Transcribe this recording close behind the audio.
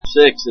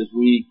6 as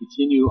we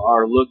continue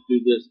our look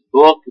through this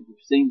book. We've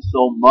seen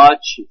so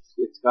much.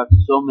 It's got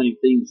so many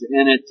things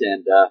in it,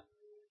 and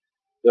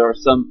there are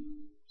some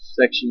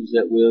sections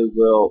that we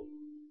will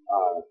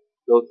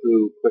go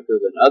through quicker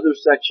than other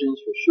sections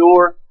for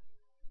sure.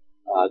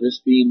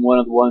 This being one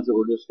of the ones that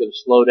we're just going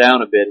to slow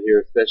down a bit here,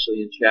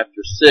 especially in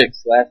chapter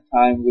 6. Last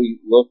time we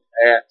looked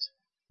at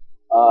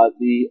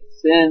the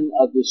sin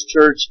of this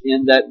church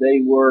in that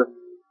they were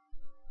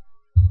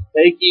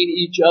taking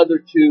each other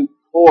to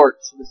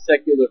courts, the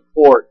secular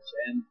courts,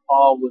 and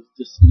Paul was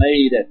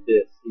dismayed at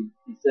this.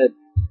 He said,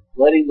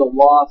 letting the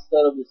law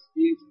settle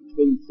disputes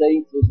between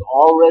saints is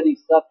already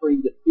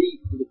suffering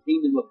defeat for the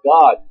kingdom of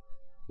God.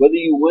 Whether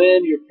you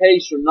win your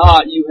case or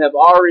not, you have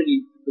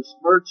already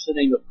besmirched the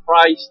name of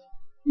Christ.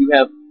 You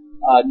have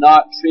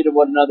not treated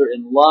one another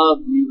in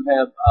love.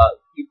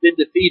 You've been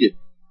defeated,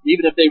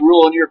 even if they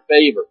rule in your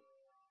favor.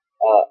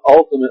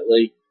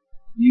 Ultimately,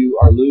 you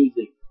are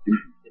losing.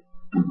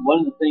 One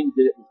of the things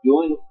that it was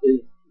doing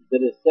is that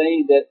it's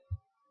saying that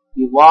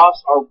the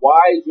lost are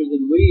wiser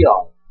than we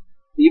are.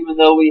 Even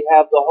though we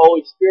have the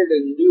Holy Spirit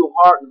and a new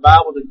heart and the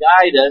Bible to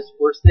guide us,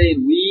 we're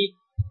saying we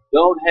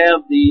don't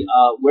have the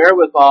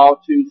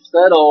wherewithal to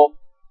settle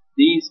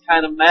these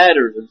kind of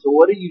matters. And so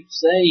what are you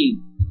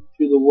saying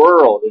to the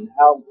world, and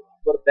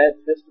what a bad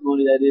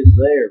testimony that is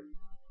there?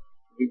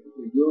 We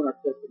ruin our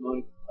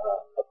testimony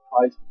of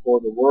Christ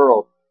before the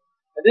world.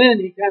 And then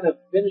he kind of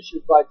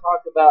finishes by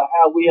talking about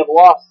how we have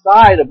lost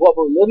sight of what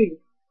we're living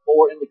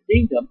for in the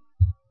kingdom.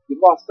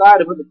 We've lost sight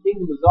of what the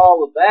kingdom is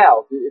all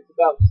about. It's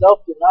about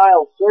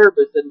self-denial,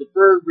 service, and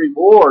deferred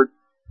reward.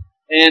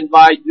 And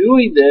by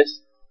doing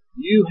this,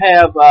 you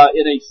have,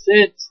 in a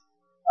sense,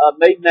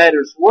 made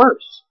matters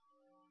worse.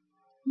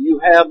 You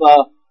have,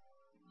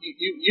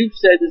 you've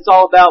said it's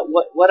all about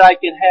what I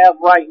can have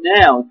right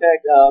now. In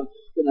fact,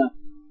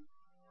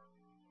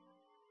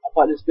 I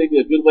thought this may be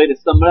a good way to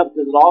sum it up,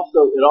 because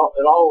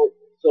it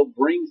also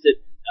brings it,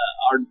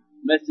 our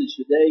message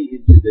today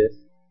into this.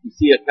 You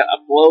see a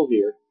flow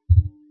here.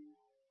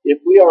 If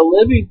we are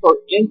living for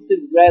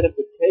instant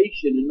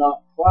gratification and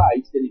not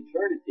Christ in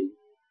eternity,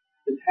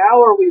 then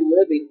how are we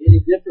living any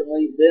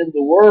differently than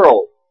the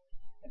world?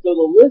 And so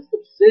the list of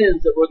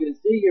sins that we're going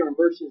to see here in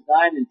verses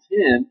 9 and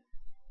 10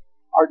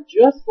 are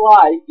just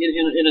like,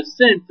 in a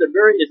sense, they're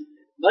very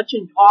much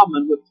in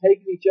common with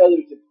taking each other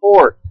to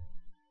court.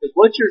 Because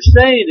what you're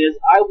saying is,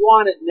 I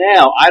want it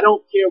now. I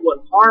don't care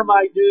what harm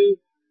I do.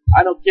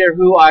 I don't care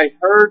who I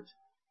hurt.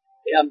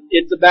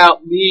 It's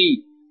about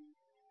me.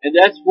 And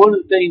that's one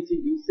of the things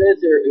he says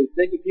there, is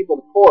taking people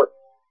to court.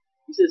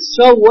 He says,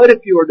 so what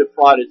if you are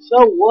defrauded?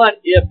 So what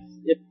if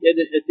at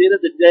the end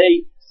of the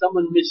day,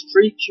 someone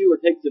mistreats you or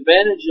takes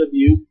advantage of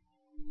you?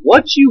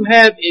 What you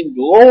have in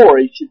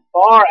glory should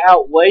far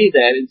outweigh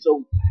that. And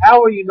so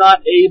how are you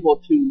not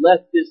able to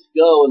let this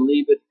go and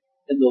leave it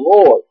in the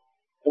Lord?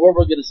 And what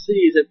we're going to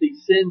see is that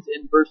these sins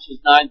in verses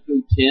 9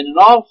 through 10, and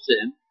all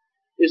sin,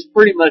 is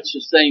pretty much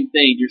the same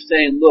thing. You're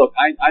saying, look,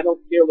 I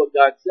don't care what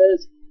God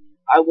says.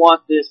 I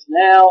want this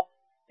now,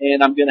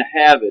 and I'm going to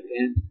have it.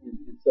 And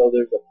so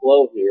there's a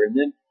flow here. And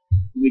then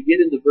when we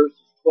get into verses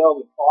 12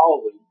 and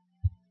following,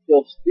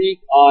 he'll speak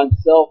on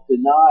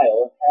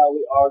self-denial and how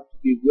we are to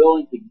be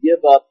willing to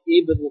give up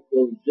even the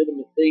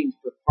legitimate things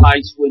for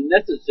Christ when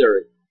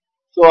necessary.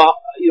 So,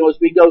 as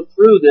we go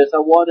through this, I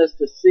want us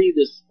to see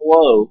this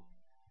flow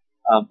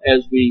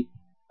as we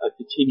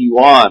continue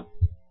on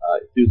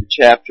through the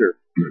chapter.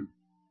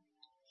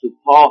 So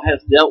Paul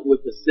has dealt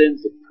with the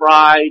sins of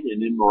pride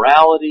and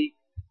immorality,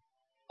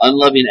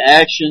 unloving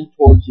action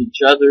towards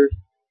each other,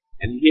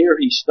 and here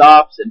he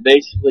stops and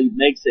basically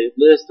makes a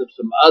list of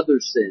some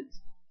other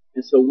sins.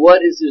 And so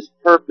what is his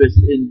purpose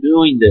in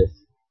doing this?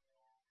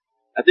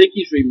 I think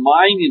he's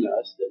reminding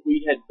us that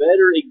we had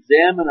better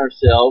examine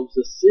ourselves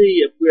to see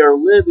if we are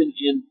living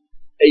in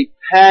a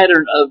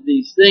pattern of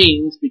these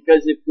things,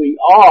 because if we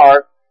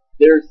are,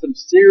 there's some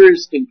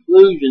serious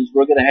conclusions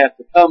we're going to have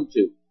to come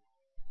to.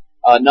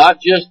 Not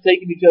just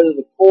taking each other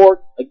to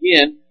court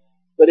again,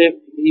 but if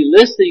he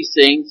lists these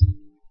things,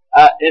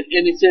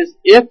 and he says,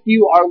 if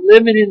you are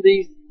living in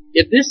these,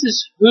 if this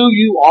is who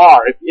you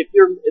are,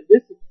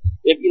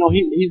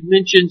 he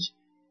mentions,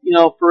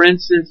 for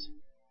instance,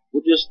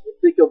 we'll just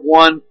think of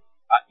one,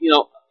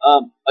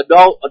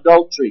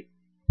 adultery.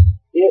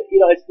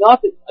 It's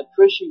not that a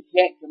Christian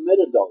can't commit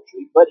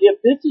adultery, but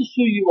if this is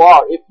who you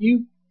are, if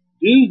you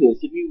do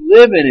this, if you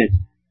live in it,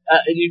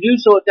 and you do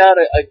so without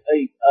a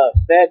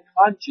bad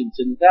conscience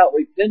and without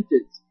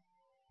repentance,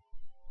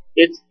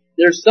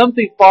 there's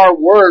something far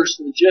worse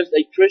than just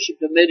a Christian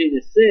committing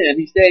a sin.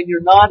 He's saying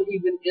you're not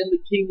even in the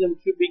kingdom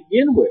to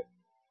begin with.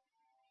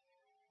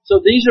 So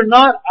these are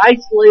not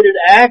isolated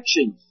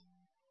actions.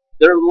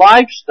 They're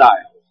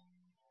lifestyles.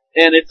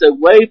 And it's a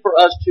way for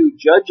us to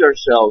judge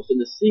ourselves and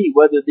to see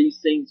whether these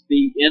things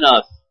be in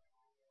us.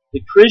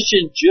 The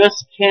Christian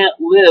just can't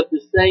live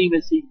the same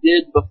as he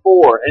did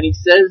before. And he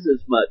says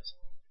as much.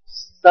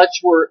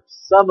 Such were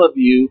some of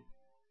you,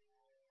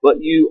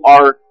 but you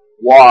are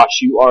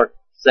washed, you are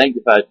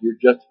sanctified, you're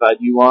justified.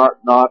 You are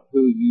not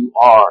who you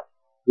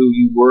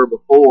were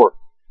before.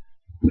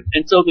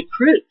 And so the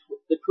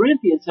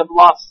Corinthians have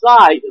lost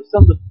sight of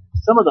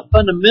some of the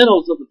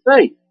fundamentals of the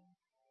faith.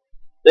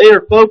 They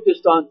are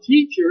focused on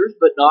teachers,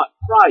 but not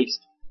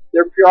Christ.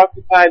 They're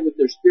preoccupied with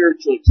their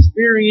spiritual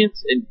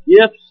experience and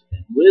gifts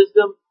and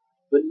wisdom,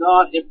 but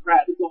not in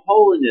practical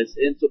holiness.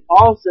 And so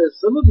Paul says,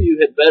 some of you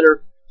had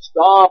better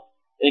stop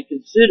and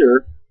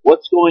consider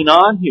what's going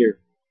on here.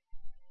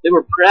 They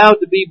were proud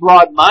to be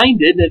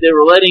broad-minded, and they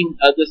were letting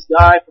this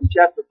guy from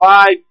chapter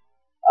 5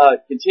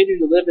 continue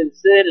to live in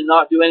sin and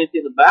not do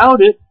anything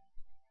about it,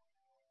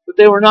 but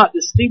they were not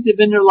distinctive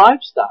in their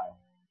lifestyle.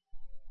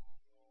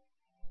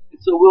 And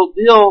so we'll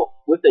deal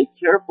with a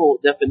careful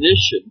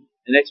definition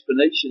and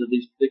explanation of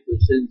these particular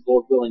sins,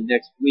 Lord willing,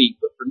 next week.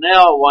 But for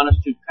now, I want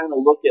us to kind of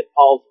look at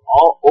Paul's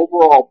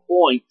overall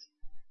point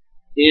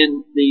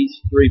in these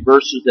 3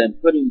 verses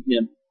and putting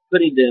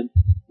them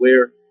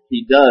where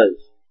he does.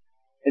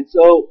 And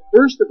so,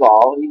 first of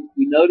all,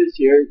 we notice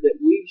here that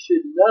we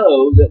should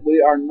know that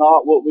we are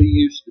not what we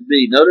used to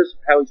be. Notice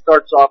how he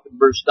starts off in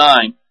verse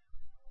 9.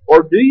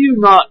 Or do you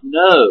not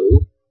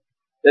know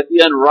that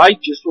the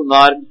unrighteous will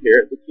not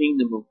inherit the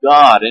kingdom of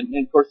God? And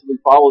of course, if we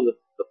follow the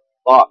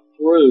thought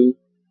through,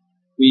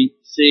 we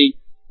see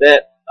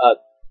that,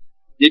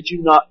 did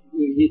you not,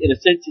 in a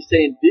sense he's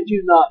saying, did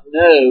you not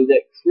know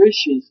that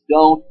Christians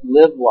don't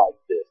live like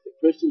this? That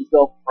Christians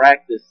don't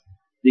practice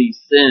these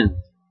sins?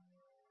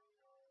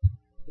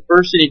 The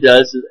first thing he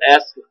does is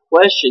ask a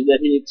question that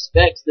he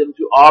expects them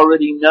to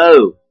already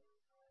know.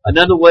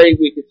 Another way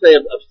we could say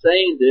of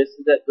saying this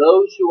is that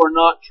those who are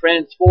not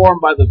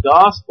transformed by the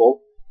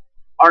gospel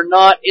are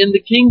not in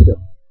the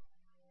kingdom.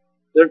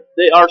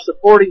 They are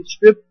supporting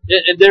scripture,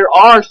 and there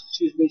are,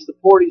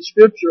 supporting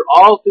scripture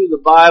all through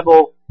the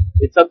Bible.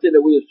 It's something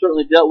that we have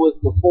certainly dealt with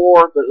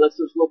before, but let's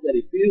just look at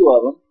a few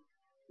of them.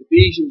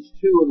 Ephesians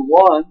 2 and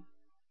 1.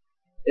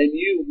 And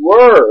you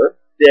were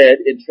dead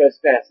in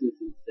trespasses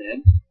and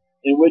sin,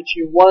 in which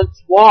you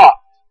once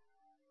walked,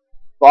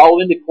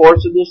 following the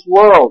course of this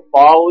world,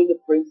 following the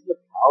prince of the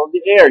power of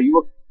the air. You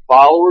were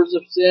followers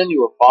of sin,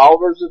 you were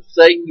followers of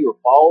Satan, you were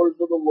followers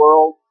of the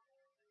world,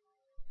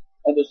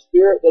 and the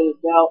spirit that is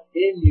now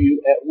in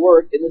you at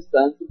work in the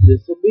sons of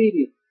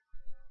disobedience.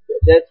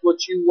 That's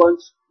what you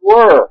once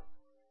were.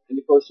 And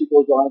of course he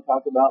goes on to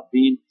talk about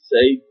being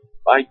saved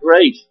by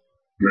grace.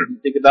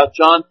 Think about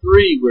John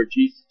 3, where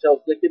Jesus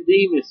tells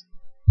Nicodemus,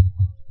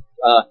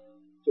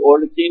 to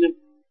order the kingdom,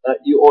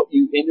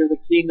 you enter the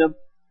kingdom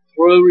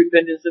through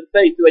repentance and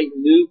faith, through a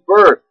new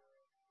birth.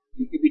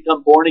 You can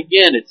become born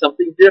again. It's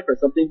something different.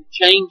 Something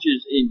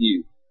changes in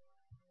you.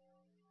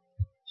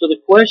 So the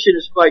question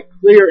is quite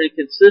clear and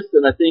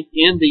consistent, I think,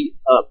 in the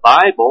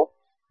Bible.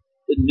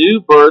 The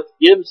new birth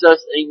gives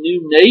us a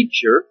new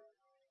nature.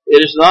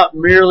 It is not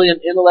merely an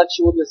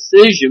intellectual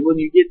decision. When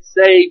you get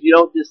saved, you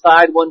don't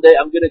decide one day,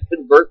 I'm going to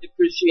convert to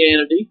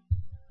Christianity.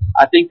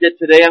 I think that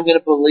today I'm going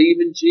to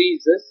believe in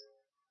Jesus.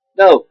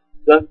 No,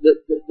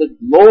 the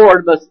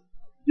Lord must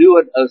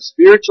do a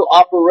spiritual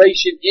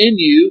operation in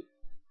you,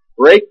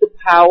 break the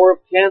power of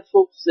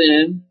canceled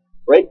sin,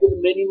 break the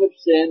dominion of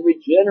sin,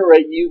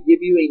 regenerate you, give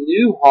you a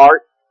new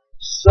heart,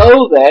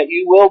 so that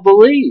you will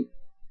believe.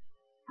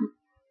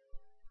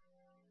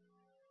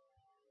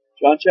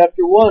 John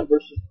chapter 1,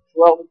 verses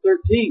 12 and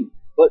 13.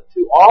 But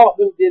to all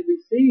who did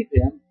receive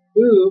him,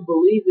 who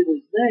believed in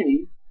his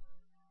name,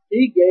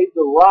 he gave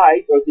the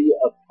right or the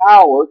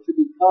power to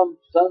become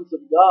sons of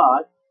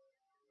God,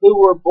 who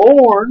were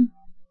born,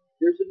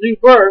 here's a new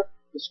birth,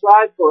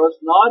 described for us,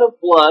 not of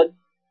blood,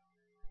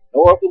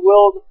 nor of the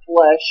will of the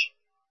flesh,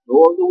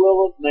 nor of the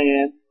will of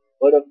man,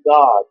 but of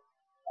God.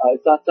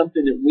 It's not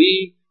something that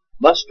we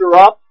muster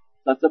up.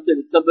 It's not something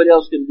that somebody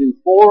else can do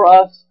for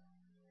us.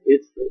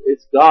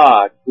 It's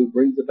God who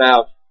brings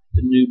about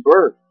the new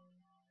birth.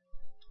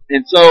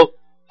 And so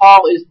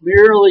Paul is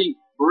merely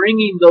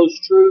bringing those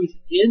truths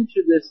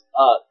into this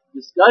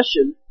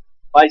discussion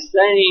by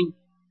saying,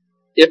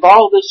 if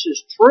all this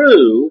is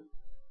true,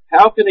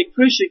 how can a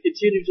Christian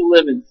continue to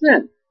live in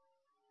sin?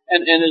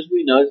 And as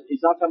we know,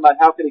 he's not talking about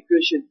how can a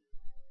Christian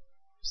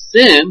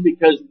sin,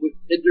 because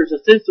there's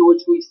a sense in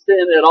which we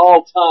sin at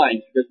all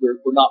times, because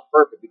we're not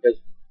perfect, because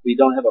we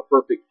don't have a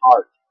perfect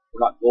heart.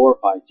 We're not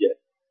glorified yet.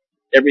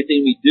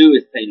 Everything we do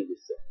is tainted with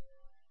sin.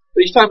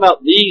 But he's talking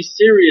about these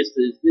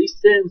seriousness, these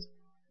sins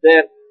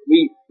that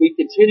we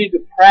continue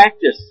to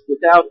practice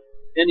without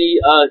any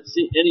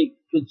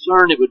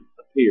concern, it would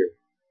appear.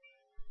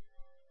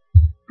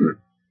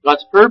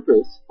 God's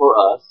purpose for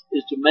us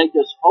is to make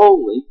us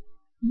holy,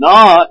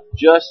 not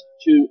just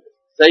to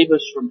save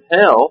us from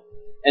hell,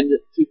 and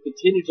to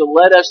continue to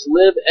let us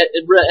live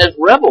as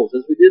rebels,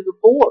 as we did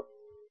before.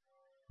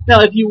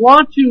 Now, if you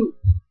want to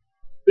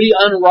be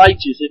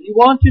unrighteous, if you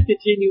want to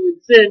continue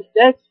in sin,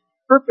 that's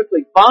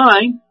perfectly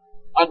fine.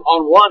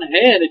 On one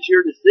hand, it's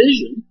your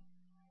decision.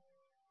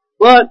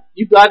 But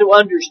you've got to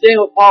understand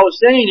what Paul is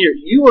saying here.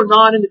 You are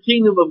not in the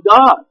kingdom of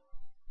God.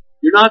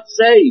 You're not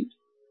saved.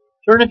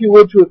 Turn, if you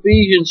would, to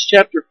Ephesians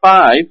chapter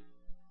 5.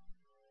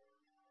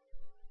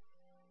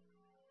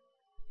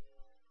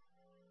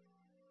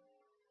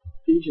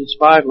 Ephesians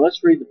 5, let's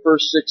read the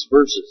first 6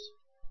 verses.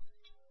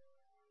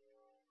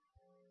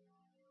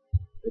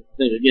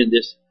 think, again,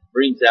 this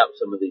brings out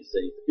some of these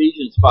things.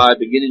 Ephesians 5,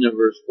 beginning in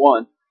verse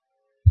 1.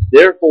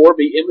 Therefore,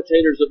 be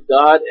imitators of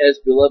God as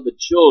beloved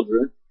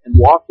children, and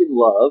walk in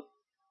love,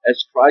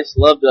 as Christ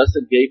loved us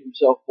and gave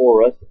himself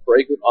for us, a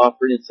fragrant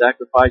offering and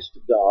sacrifice to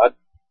God.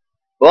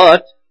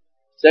 But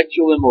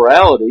sexual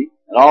immorality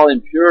and all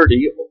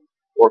impurity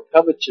or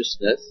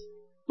covetousness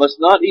must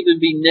not even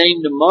be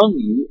named among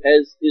you,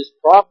 as is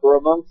proper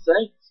among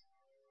saints.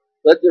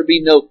 Let there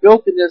be no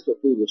filthiness or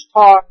foolish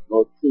talk,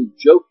 nor crude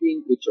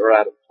joking, which are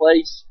out of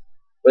place,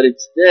 but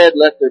instead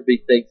let there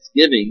be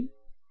thanksgiving.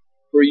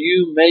 For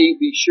you may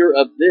be sure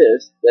of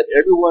this, that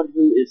everyone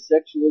who is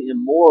sexually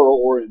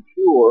immoral or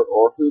impure,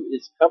 or who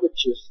is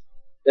covetous,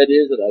 that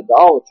is, an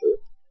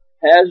idolater,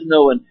 has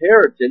no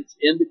inheritance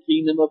in the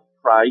kingdom of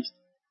Christ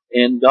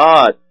and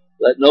God.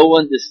 Let no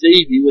one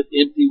deceive you with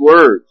empty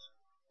words,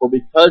 for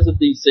because of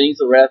these things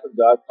the wrath of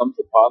God comes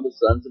upon the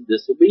sons of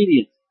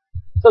disobedience.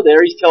 So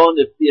there he's telling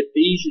the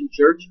Ephesian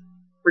church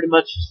pretty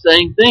much the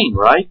same thing,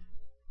 right?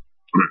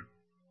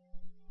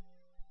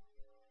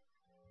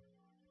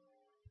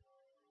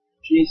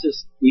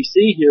 Jesus, we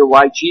see here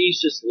why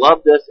Jesus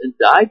loved us and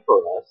died for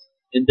us,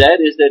 and that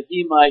is that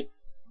he might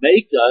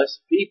make us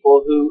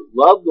people who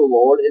love the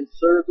Lord and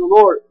serve the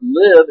Lord,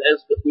 live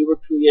as we were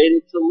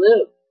created to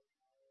live.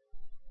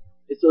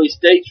 And so he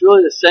states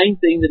really the same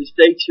thing that he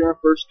states here in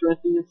 1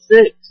 Corinthians 6.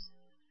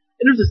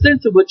 And there's a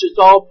sense in which it's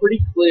all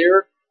pretty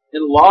clear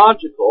and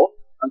logical.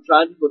 I'm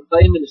trying to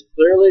proclaim it as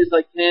clearly as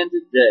I can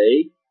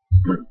today.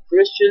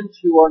 Christians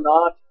who are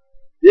not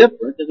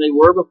different than they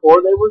were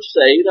before they were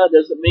saved. That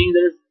doesn't mean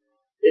there's,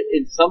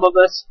 in some of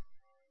us,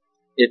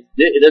 it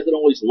doesn't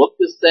always look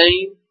the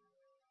same.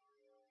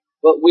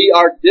 But we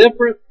are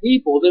different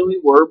people than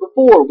we were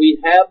before. We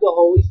have the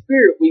Holy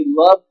Spirit. We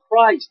love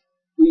Christ.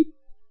 We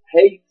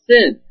hate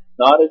sin.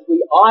 Not as we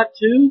ought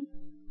to,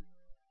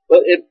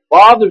 but it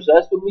bothers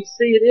us when we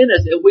see it in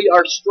us, and we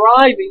are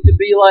striving to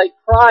be like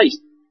Christ.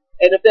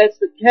 And if that's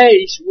the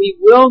case, we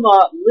will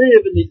not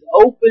live in these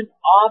open,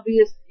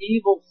 obvious,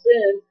 evil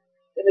sins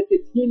in a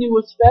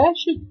continuous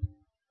fashion.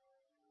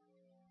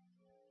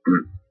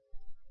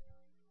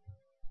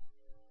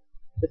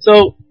 And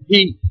so,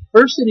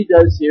 first thing he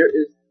does here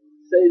is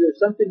say there's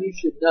something you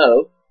should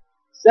know.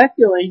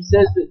 Secondly, he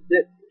says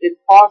that it's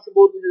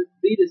possible to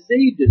be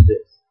deceived in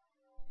this.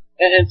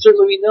 And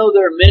certainly we know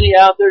there are many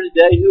out there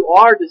today who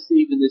are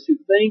deceived in this, who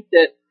think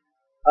that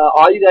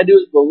all you gotta do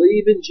is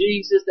believe in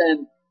Jesus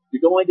and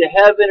you're going to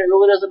heaven. It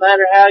really doesn't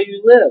matter how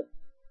you live.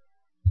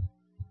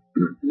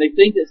 And they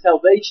think that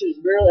salvation is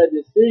merely a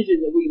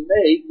decision that we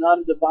make, not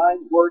a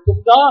divine work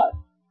of God.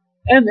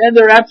 And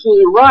they're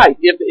absolutely right.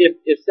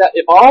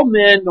 If all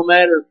men, no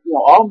matter,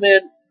 all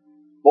men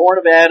born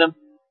of Adam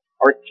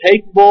are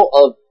capable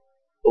of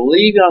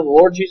believing on the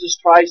Lord Jesus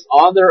Christ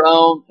on their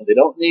own, and they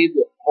don't need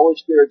the Holy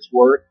Spirit's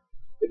work,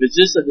 if it's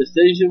just a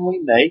decision we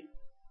make,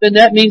 then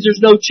that means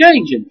there's no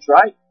change in us,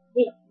 right?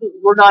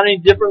 We're not any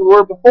different than we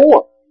were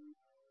before.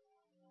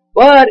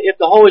 But if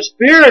the Holy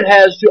Spirit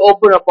has to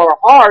open up our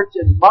hearts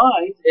and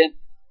minds and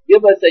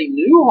give us a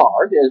new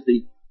heart, as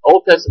the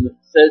Old Testament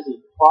says is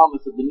the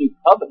promise of the new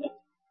covenant,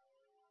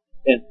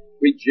 and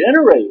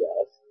regenerate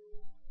us,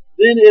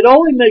 then it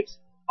only makes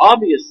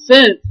obvious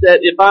sense that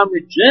if I'm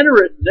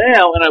regenerate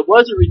now and I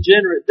wasn't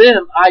regenerate then,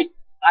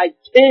 I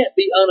can't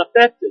be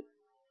unaffected.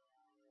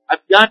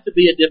 I've got to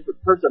be a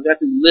different person. I've got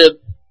to live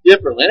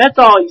differently. And that's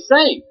all he's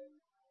saying.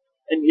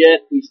 And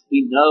yet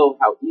we know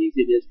how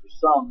easy it is for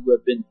some who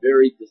have been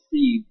very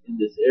deceived in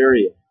this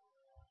area.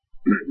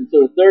 And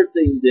so the third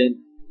thing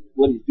then,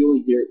 what he's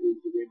doing here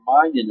is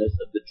reminding us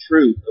of the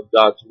truth of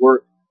God's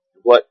work,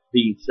 what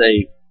being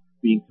saved,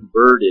 being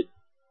converted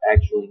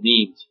actually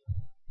means.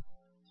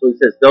 So he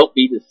says, don't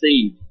be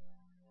deceived.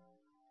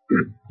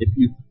 If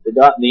you've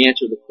forgotten the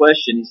answer to the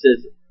question, he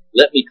says,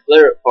 let me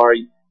clarify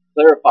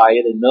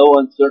it in no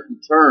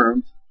uncertain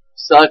terms.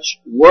 Such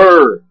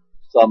were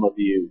some of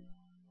you.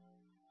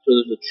 So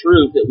there's a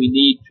truth that we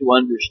need to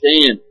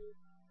understand.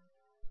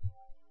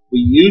 We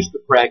used to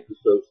practice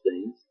those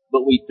things,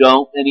 but we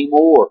don't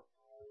anymore.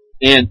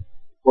 And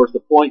of course the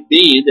point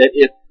being that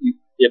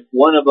if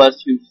one of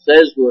us who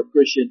says we're a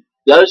Christian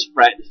does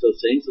practice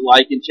those things,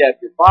 like in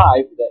chapter 5,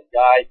 that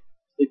guy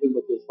sleeping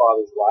with his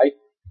father's wife,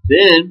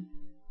 then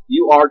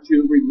you are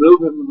to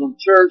remove him from the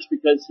church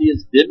because he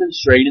is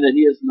demonstrating that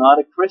he is not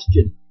a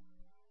Christian.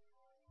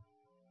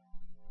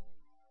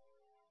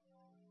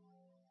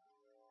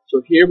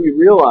 So here we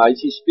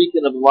realize he's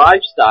speaking of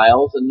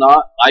lifestyles and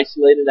not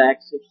isolated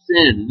acts of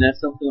sin, and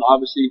that's something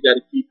obviously you've got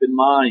to keep in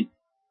mind.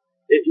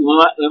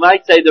 We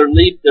might say they're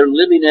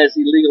living as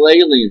illegal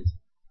aliens.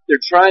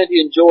 They're trying to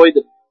enjoy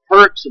the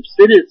perks of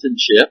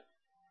citizenship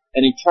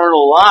and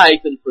eternal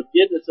life and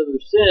forgiveness of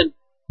their sin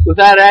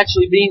without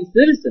actually being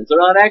citizens.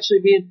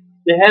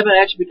 They haven't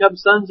actually become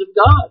sons of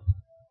God.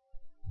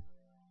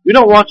 We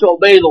don't want to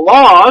obey the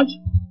laws.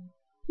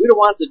 We don't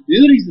want the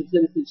duties of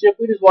citizenship.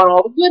 We just want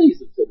all the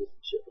goodies of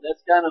citizenship. And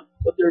that's kind of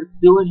what they're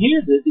doing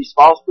here, these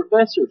false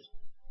professors.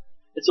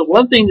 And so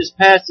one thing this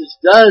passage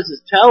does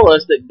is tell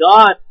us that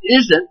God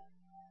isn't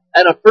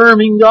an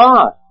affirming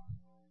God.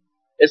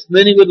 as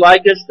many would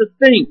like us to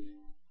think.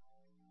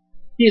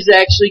 He is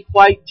actually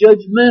quite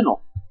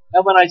judgmental.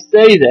 Now when I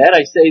say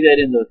that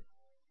in the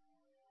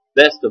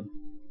best of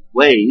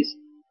ways,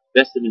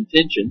 best of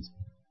intentions.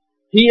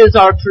 He is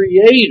our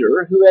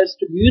Creator who has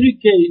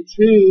communicated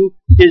to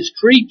His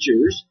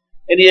creatures,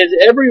 and He has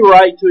every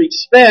right to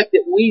expect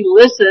that we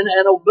listen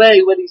and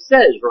obey what He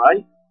says,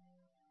 right?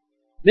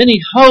 Many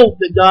hope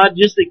that God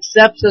just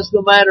accepts us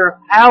no matter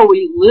how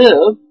we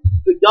live,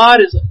 but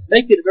God is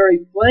making it very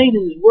plain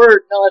in His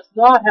Word. No, that's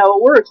not how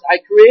it works. I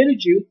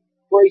created you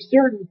for a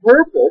certain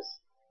purpose,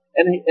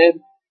 and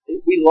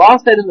we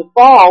lost that in the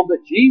fall,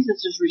 but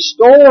Jesus is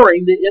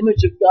restoring the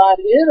image of God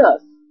in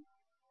us.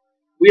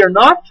 We are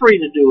not free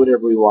to do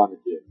whatever we want to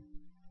do.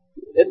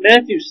 In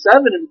Matthew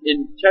 7,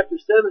 in chapter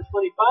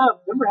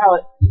 7:25, remember how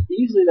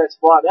easily that's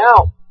brought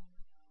out.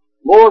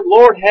 Lord,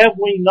 Lord, have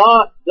we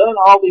not done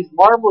all these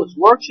marvelous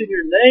works in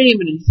your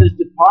name? And He says,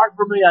 depart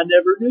from me, I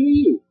never knew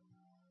you.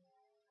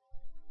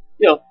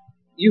 You know,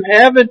 you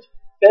haven't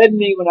fed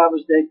me when I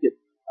was naked,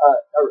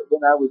 or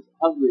when I was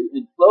hungry,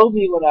 and clothed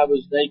me when I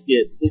was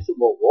naked. They said,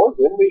 well, Lord,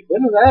 when did we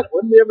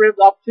ever have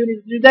the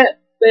opportunity to do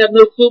that? They have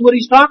no clue what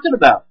He's talking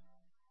about.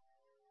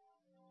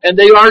 And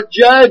they are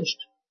judged.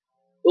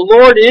 The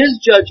Lord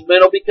is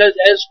judgmental because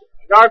as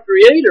our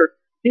Creator,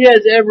 He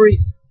has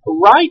every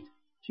right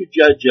to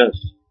judge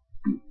us.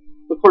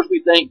 Of course,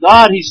 we thank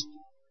God He's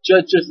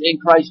judged us in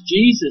Christ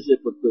Jesus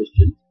if we're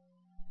Christians.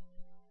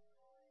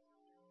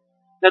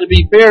 Now, to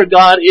be fair,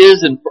 God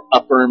is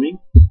affirming.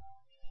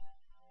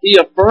 He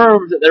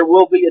affirms that there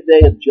will be a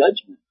day of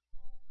judgment.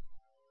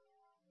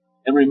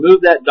 And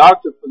remove that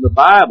doctrine from the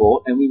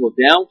Bible, and we will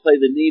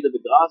downplay the need of the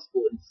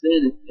gospel and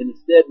sin, and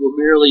instead we'll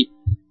merely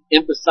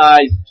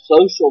emphasize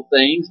social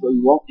things, but we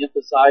won't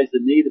emphasize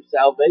the need of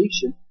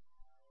salvation.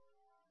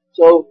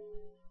 So,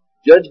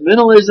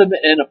 judgmentalism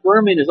and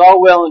affirming is all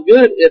well and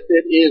good if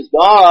it is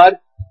God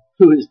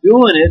who is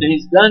doing it, and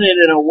He's done it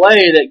in a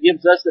way that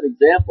gives us an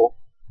example.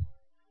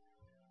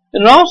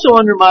 And it also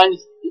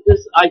undermines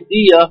this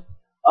idea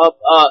of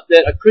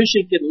that a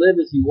Christian can live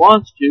as he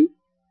wants to,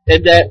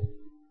 and that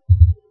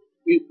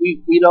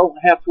we don't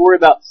have to worry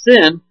about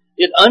sin.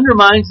 It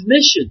undermines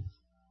missions,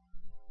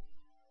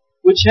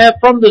 which have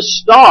from the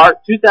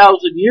start,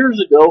 2,000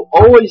 years ago,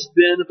 always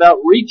been about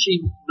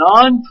reaching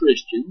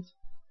non-Christians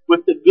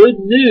with the good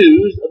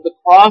news of the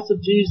cross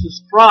of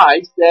Jesus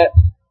Christ, that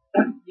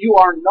you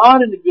are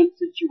not in a good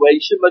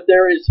situation, but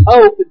there is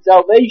hope and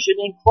salvation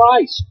in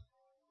Christ.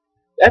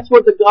 That's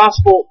what the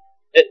gospel,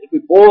 if we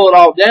boil it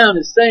all down,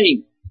 is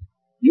saying.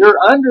 You're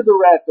under the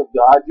wrath of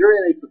God, you're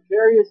in a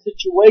precarious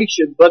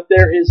situation, but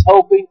there is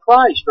hope in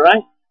Christ,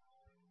 right?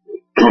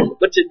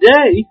 But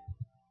today,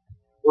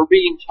 we're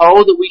being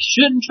told that we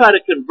shouldn't try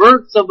to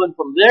convert someone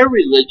from their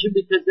religion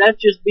because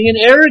that's just being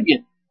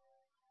arrogant.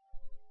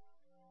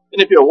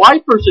 And if you're a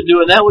white person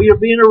doing that, well, you're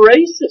being a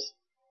racist.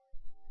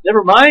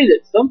 Never mind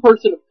that some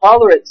person of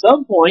color at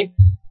some point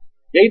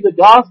gave the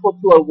gospel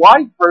to a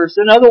white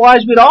person,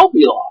 otherwise we'd all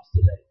be lost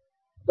today.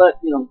 But,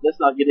 let's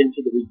not get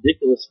into the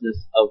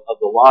ridiculousness of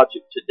the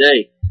logic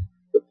today.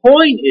 The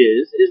point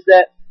is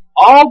that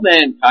all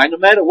mankind, no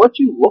matter what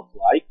you look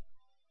like,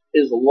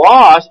 is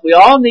lost. We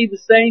all need the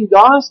same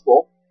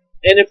gospel.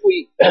 And if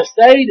we say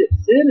that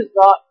sin is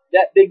not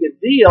that big a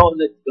deal and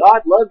that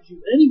God loves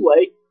you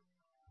anyway,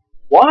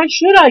 why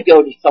should I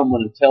go to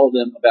someone and tell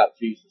them about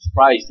Jesus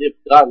Christ if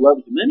God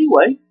loves them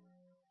anyway?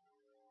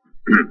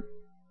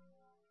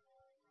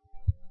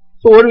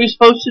 So what are we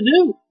supposed to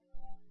do?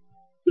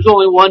 There's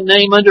only one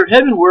name under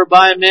heaven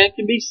whereby a man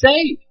can be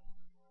saved.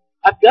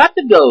 I've got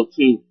to go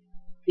to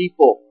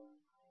people,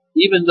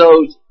 even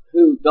those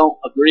who don't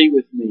agree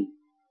with me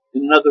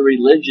in another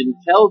religion, and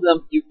tell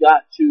them you've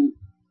got to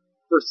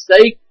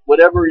forsake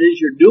whatever it is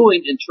you're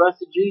doing and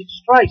trust in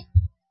Jesus Christ.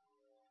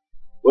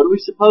 What are we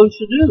supposed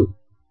to do?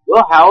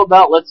 Well, how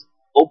about let's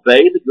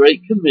obey the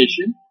Great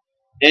Commission,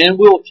 and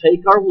we'll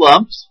take our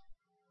lumps,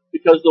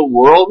 because the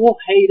world will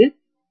hate it.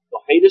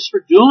 They'll hate us for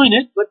doing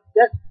it, but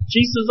that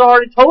Jesus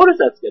already told us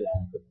that's going to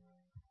happen.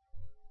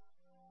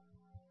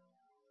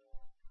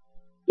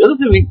 The other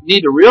thing we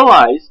need to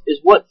realize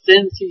is what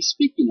sins He's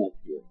speaking of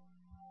here.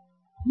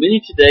 Many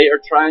today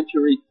are trying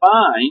to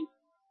refine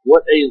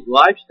what a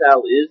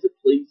lifestyle is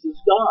that pleases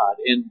God,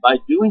 and by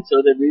doing so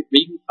they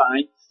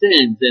redefine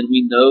sins, and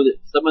we know that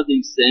some of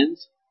these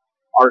sins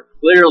are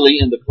clearly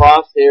in the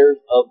crosshairs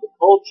of the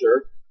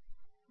culture.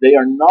 They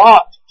are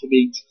not to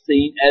be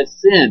seen as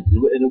sin.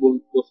 And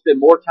we'll spend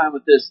more time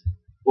with this,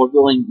 Lord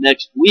willing,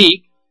 next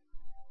week.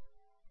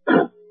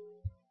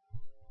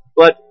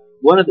 But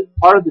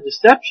part of the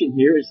deception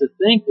here is to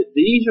think that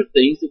these are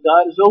things that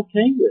God is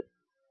okay with.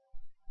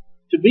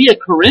 To be a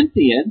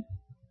Corinthian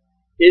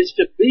is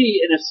to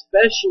be an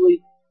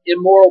especially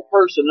immoral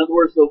person. In other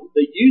words,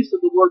 the use of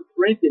the word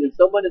Corinthian, if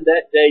someone in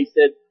that day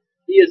said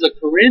he is a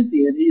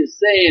Corinthian, he is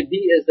saying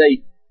he is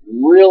a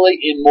really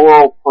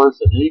immoral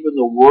person, and even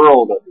the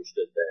world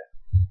understood that.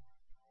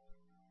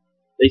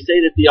 They say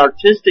that the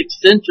artistic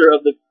center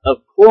of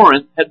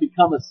Corinth had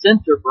become a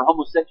center for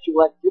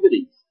homosexual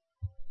activities.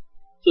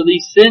 So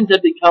these sins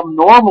had become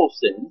normal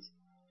sins.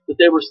 but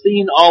they were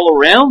seen all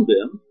around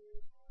them,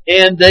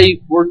 and they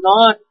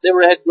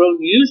had grown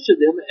used to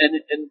them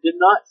and did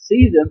not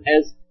see them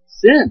as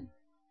sin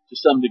to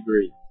some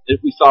degree.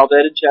 We saw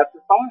that in chapter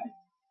 5.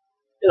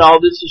 And all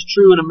this is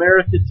true in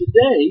America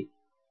today,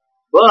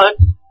 but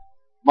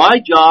my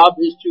job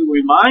is to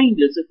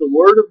remind us that the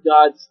Word of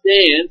God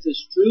stands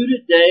as true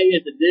today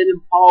as it did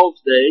in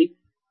Paul's day.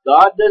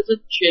 God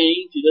doesn't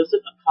change. He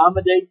doesn't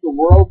accommodate the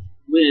world's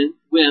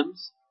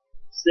whims.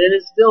 Sin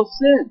is still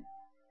sin.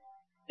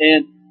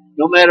 And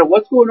no matter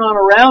what's going on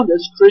around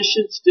us,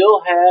 Christians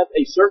still have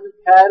a certain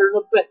pattern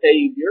of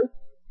behavior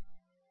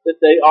that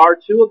they are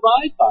to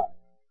abide by.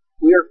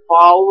 We are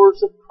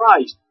followers of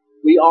Christ.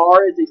 We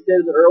are, as they said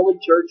in the early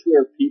church, we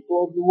are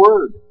people of the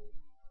Word.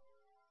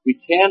 We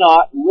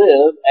cannot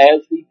live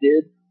as we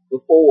did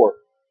before.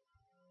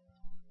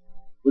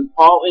 When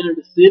Paul entered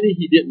the city,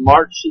 he didn't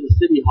march to the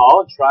city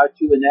hall and try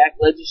to enact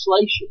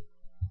legislation.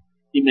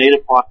 He made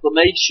a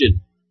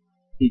proclamation.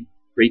 He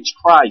preached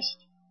Christ.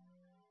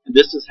 And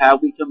this is how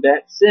we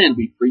combat sin.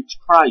 We preach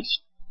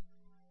Christ.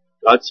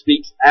 God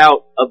speaks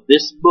out of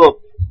this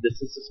book.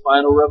 This is His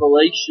final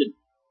revelation.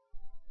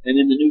 And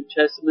in the New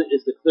Testament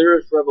is the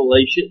clearest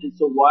revelation. And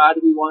so why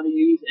do we want to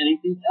use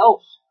anything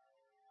else?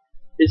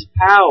 His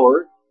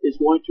power is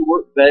going to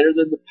work better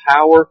than the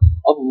power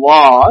of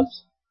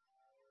laws.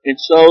 And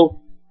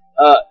so,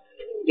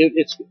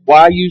 it's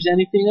why use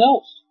anything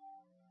else?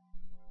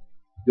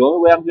 The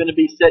only way I'm going to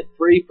be set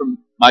free from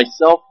my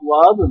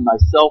self-love and my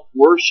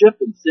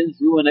self-worship and sin's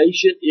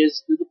ruination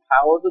is through the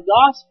power of the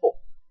gospel.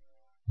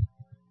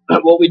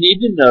 What we need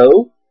to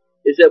know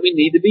is that we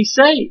need to be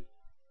saved.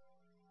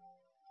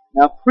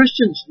 Now,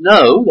 Christians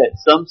know that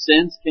some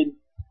sins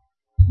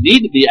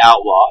need to be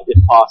outlawed,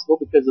 if possible,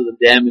 because of the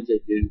damage they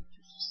do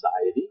to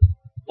society.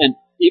 And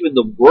even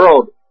the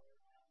world,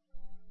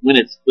 when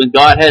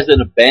God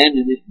hasn't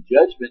abandoned it in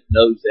judgment,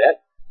 knows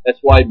that. That's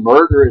why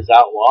murder is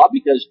outlawed,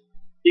 because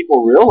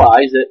people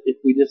realize that if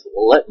we just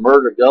let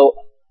murder go,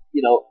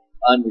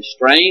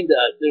 unrestrained,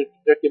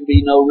 there can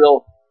be no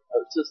real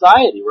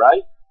society,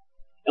 right?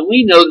 And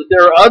we know that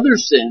there are other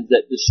sins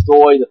that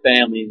destroy the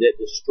family, that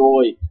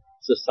destroy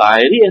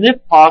society, and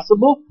if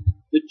possible,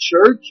 the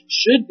church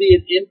should be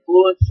an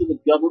influence to the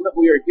government.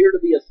 We are here to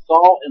be a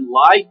salt and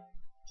light,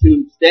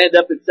 to stand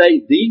up and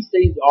say, these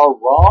things are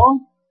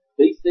wrong,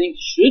 these things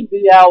should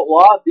be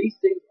outlawed, these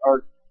things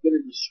are going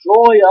to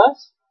destroy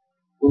us.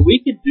 When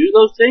we can do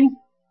those things,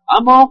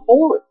 I'm all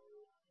for it.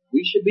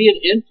 We should be an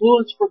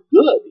influence for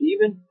good,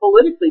 even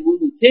politically when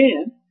we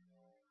can.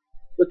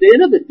 But at the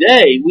end of the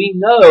day, we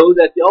know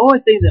that the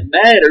only thing that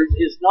matters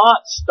is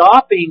not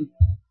stopping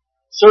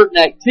certain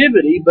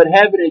activity, but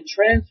having a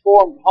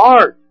transformed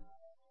heart.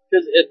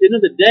 Because at the end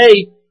of the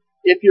day,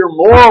 if you're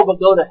moral but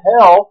go to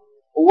hell,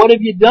 well, what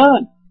have you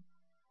done?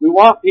 We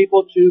want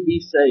people to be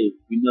saved.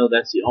 We know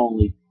that's the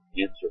only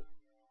answer.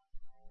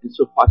 And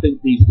so I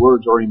think these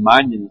words are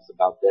reminding us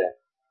about that.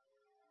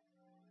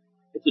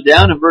 And so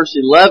down in verse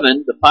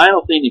 11, the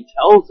final thing he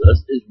tells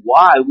us is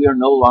why we are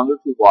no longer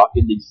to walk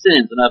in these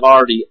sins. And I've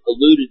already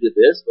alluded to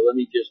this, but let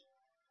me just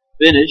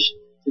finish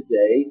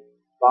today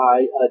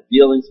by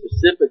dealing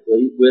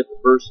specifically with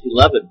verse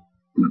 11.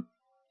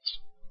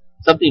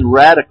 Something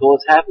radical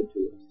has happened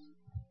to us.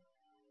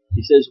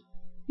 He says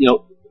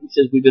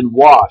we've been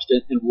washed,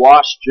 and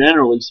washed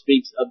generally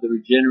speaks of the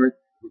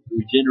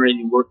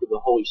regenerating work of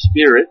the Holy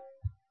Spirit.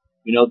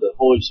 We know the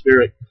Holy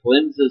Spirit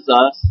cleanses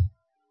us,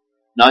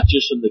 not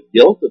just from the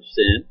guilt of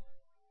sin,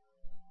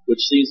 which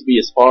seems to be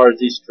as far as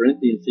these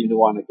Corinthians seem to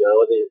want to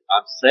go.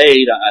 I'm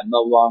saved, I'm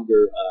no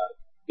longer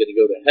going to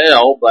go to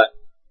hell, but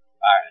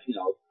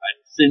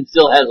sin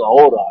still has a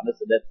hold on us,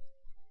 and that's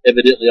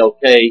evidently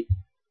okay.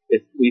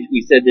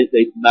 We said that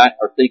they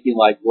are thinking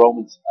like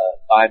Romans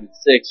 5 and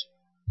 6,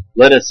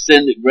 let us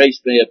sin that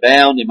grace may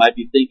abound. They might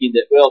be thinking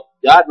that, well,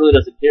 God really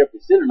doesn't care if we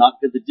sin or not,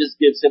 because it just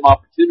gives Him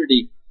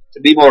opportunity to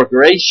be more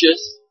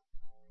gracious.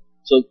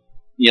 So,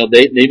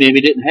 they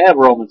maybe didn't have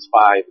Romans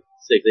 5 and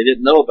 6. They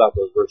didn't know about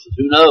those verses.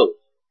 Who knows?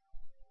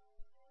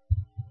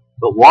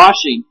 But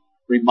washing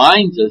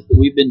reminds us that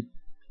we've been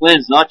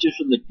cleansed not just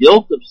from the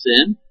guilt of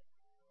sin,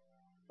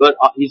 but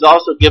He's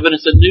also given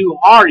us a new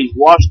heart. He's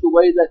washed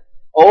away that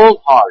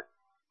old heart.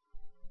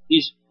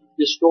 He's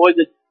destroyed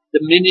the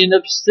dominion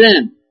of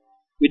sin.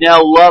 We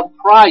now love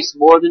Christ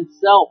more than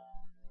self.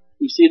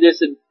 We see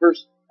this in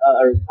Titus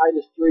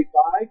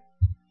 3:5.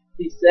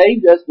 He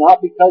saved us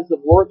not because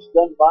of works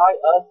done by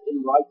us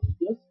in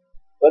righteousness,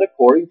 but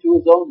according to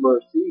His own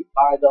mercy,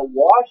 by the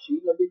washing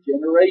of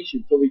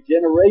regeneration. So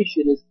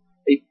regeneration is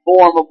a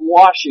form of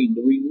washing,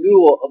 the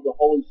renewal of the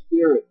Holy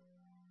Spirit.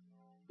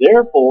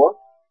 Therefore,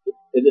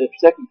 in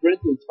 2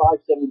 Corinthians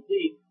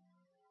 5:17,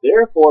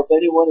 therefore, if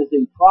anyone is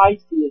in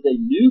Christ, he is a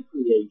new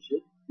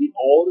creation. The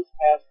old has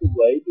passed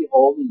away,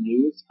 behold, the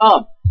new has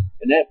come.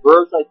 And that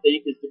verse, I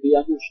think, is to be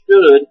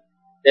understood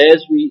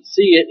as we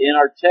see it in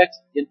our text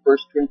in 1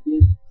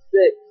 Corinthians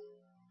 6.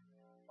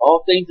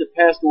 All things have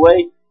passed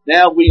away.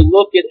 Now we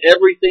look at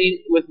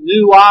everything with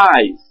new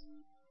eyes.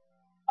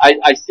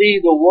 I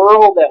see the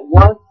world that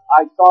once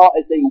I saw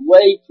as a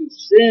way to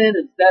sin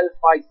and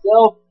satisfy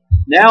self.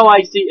 Now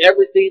I see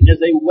everything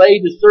as a way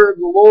to serve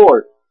the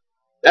Lord.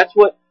 That's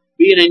what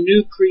being a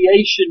new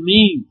creation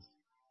means.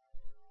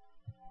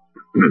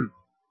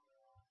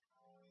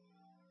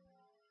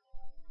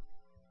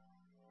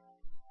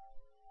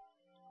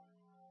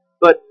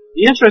 But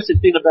the interesting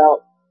thing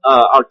about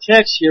our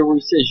text here where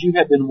he says you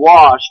have been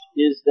washed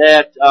is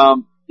that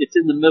it's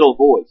in the middle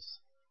voice.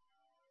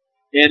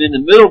 And in the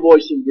middle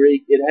voice in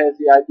Greek, it has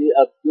the idea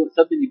of doing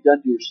something you've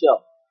done to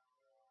yourself.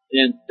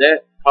 And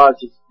that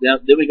causes, now,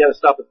 then we got to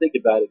stop and think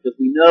about it, because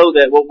we know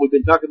that what we've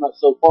been talking about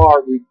so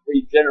far,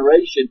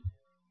 regeneration,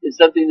 is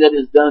something that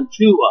is done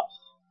to us.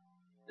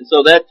 And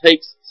so that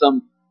takes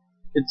some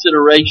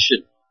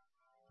consideration.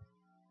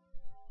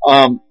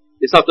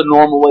 It's not the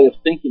normal way of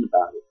thinking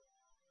about it.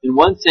 In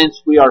one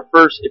sense, we are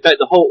first, in fact,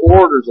 the whole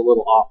order is a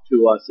little off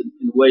to us in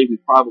the way we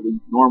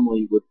probably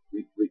normally would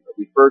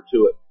refer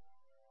to it.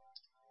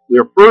 We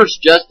are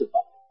first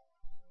justified.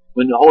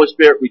 When the Holy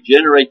Spirit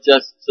regenerates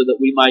us so that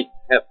we might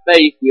have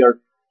faith, we are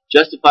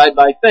justified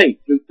by faith,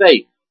 through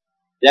faith.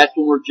 That's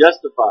when we're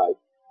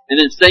justified. And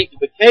then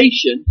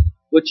sanctification,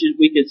 which is,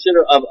 we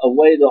consider a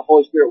way the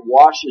Holy Spirit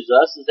washes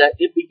us, is that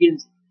it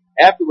begins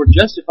after we're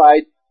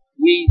justified,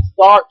 we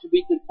start to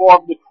be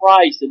conformed to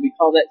Christ, and we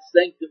call that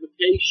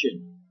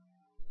sanctification.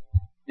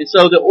 And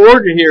so the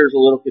order here is a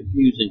little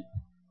confusing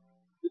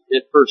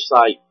at first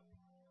sight.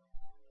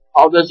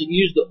 Paul doesn't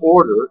use the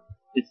order,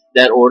 it's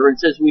that order, and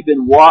says we've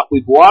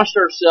washed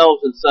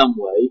ourselves in some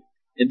way,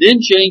 and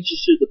then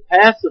changes to the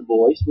passive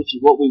voice, which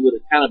is what we would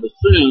have kind of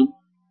assumed.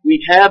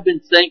 We have been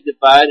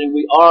sanctified, and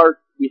we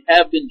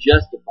have been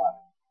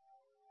justified.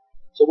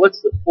 So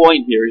what's the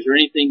point here? Is there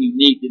anything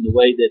unique in the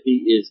way that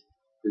he is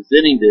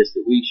presenting this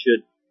that we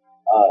should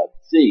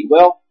see?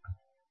 Well,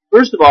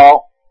 first of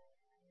all,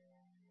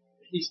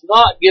 he's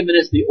not giving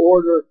us the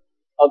order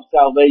of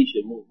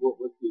salvation,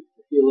 what the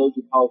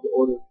theologian calls the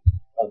order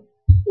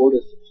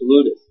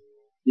salutis,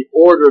 the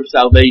order of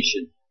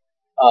salvation,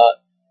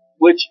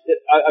 which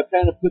I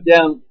kind of put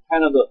down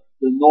kind of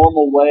the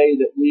normal way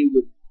that we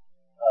would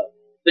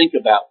think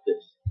about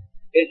this.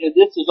 And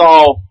this is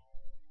all,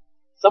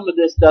 some of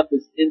this stuff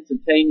is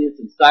instantaneous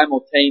and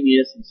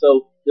simultaneous, and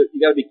so you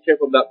got to be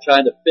careful about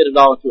trying to fit it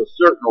all into a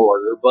certain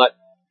order, but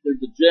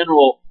there's a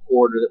general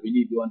order that we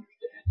need to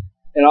understand.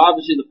 And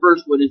obviously the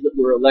first one is that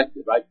we're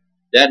elected, right?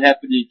 That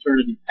happened in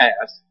eternity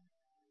past.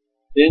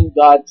 Then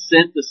God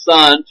sent the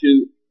Son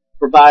to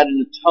provide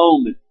an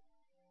atonement,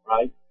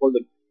 right, for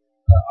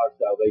our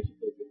salvation,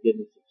 for the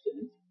forgiveness of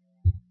sins.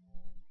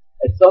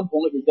 At some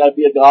point there's got to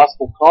be a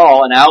gospel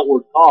call, an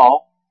outward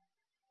call.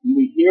 When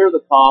we hear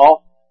the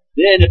call,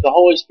 then if the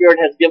Holy Spirit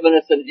has given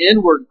us an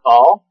inward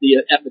call,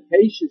 the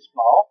efficacious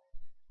call,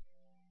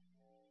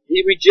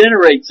 He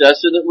regenerates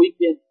us so that we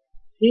can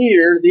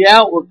hear the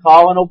outward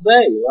call and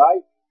obey,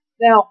 right?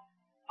 Now,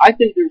 I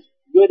think there's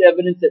good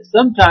evidence that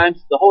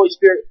sometimes the Holy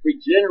Spirit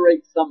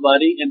regenerates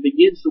somebody and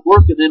begins to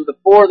work in them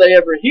before they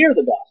ever hear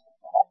the gospel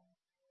call.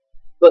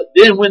 But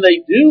then when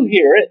they do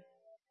hear it,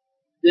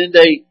 then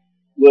they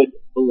would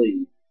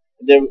believe.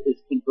 And there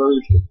is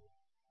conversion.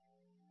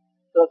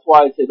 So that's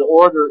why I say the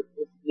order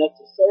isn't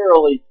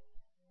necessarily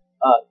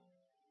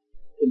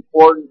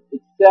important,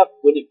 except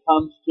when it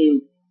comes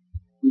to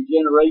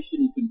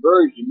regeneration and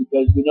conversion,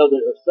 because we know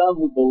there are some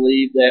who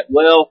believe that,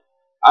 well,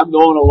 I'm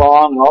going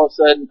along and all of a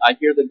sudden I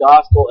hear the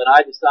gospel and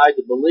I decide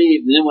to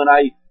believe, and then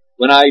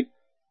when I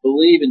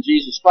believe in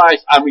Jesus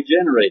Christ, I'm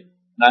regenerated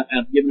and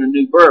I'm given a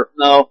new birth.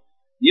 No,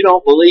 you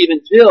don't believe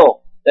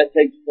until that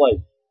takes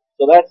place.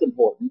 So that's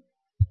important.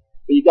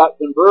 But you got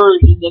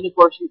conversion, then of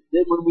course,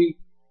 then when we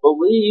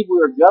believe, we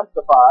are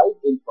justified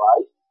in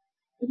Christ,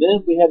 and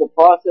then we have the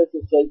process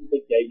of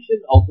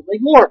sanctification, ultimately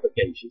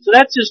glorification. So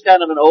that's just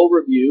kind of an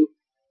overview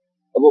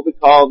of what we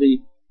call the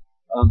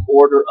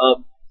order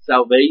of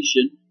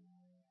salvation.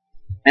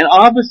 And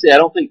obviously, I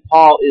don't think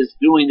Paul is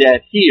doing that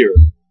here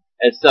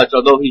as such,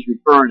 although he's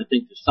referring, I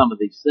think, to some of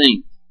these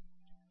things.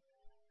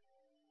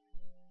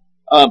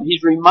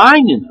 He's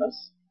reminding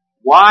us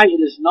why it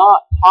is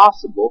not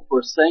possible for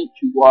a saint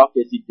to walk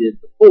as he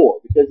did before.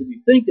 Because if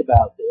you think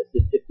about this,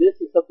 if this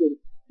is something,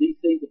 these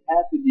things have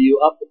happened to you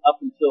up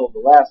until the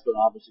last one,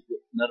 obviously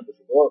none of us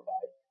are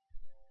glorified,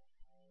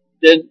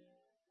 then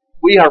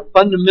we are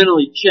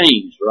fundamentally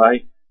changed,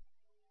 right?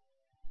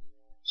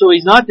 So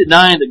he's not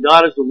denying that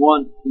God is the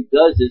one who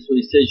does this when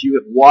he says you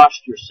have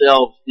washed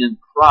yourselves in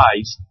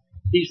Christ.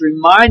 He's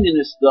reminding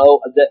us,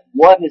 though, that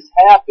what has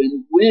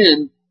happened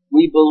when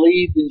we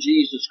believed in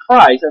Jesus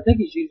Christ. I think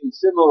he's using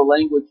similar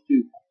language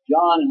to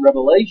John in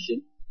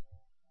Revelation.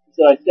 He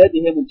said, I said to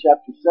him in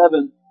chapter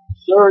 7,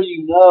 Sir,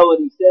 you know,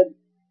 and he said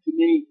to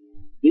me,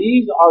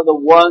 these are the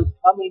ones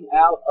coming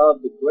out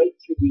of the great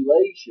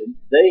tribulation.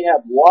 They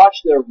have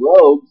washed their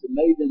robes and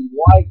made them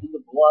white in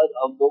the blood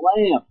of the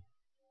Lamb.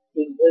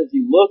 And as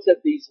he looks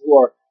at these who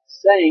are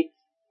saints,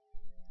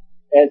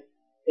 as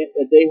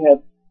they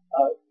have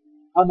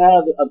come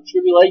out of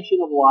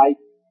tribulation of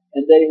life,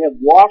 and they have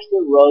washed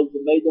their robes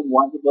and made them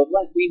white in the blood of the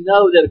Lamb. We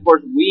know that, of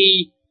course,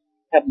 we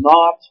have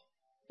not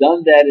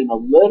done that in a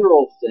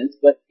literal sense,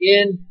 but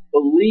in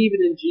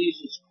believing in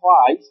Jesus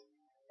Christ,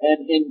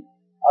 And in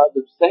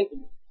the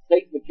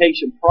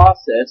sanctification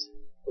process,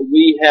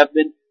 we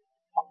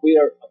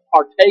are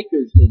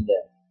partakers in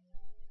that.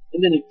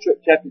 And then in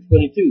chapter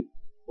 22,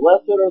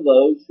 blessed are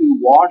those who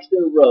wash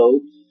their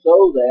robes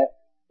so that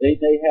they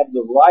may have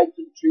the right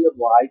to the tree of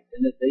life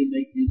and that they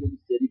may enter the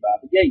city by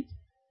the gates.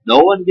 No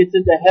one gets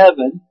into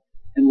heaven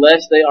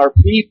unless they are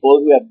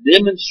people who have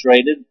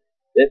demonstrated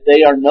that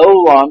they are no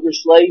longer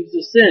slaves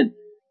to sin.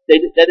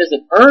 That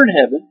doesn't earn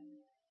heaven,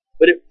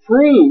 but it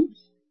proves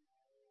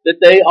that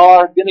they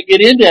are going to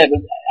get into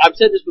heaven. I've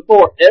said this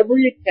before.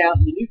 Every account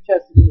in the New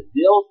Testament that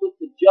deals with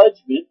the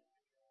judgment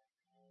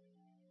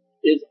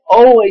is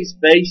always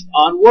based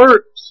on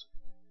works.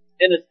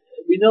 And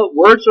we know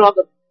works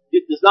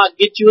it does not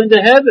get you into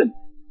heaven.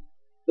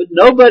 But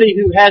nobody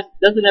who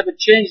doesn't have a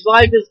changed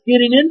life is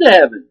getting into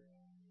heaven.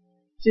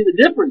 See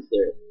the difference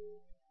there?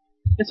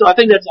 And so I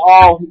think that's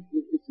all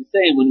it's the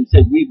same when he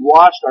said we've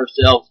washed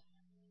ourselves.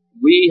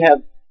 We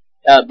have,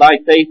 by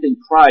faith in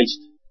Christ,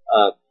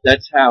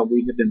 that's how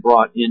we have been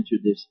brought into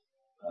this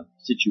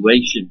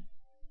situation.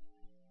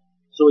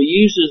 So he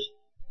uses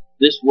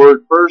this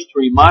word first to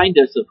remind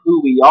us of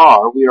who we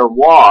are. We are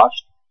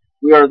washed.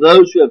 We are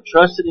those who have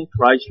trusted in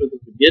Christ for the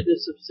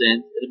forgiveness of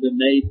sins and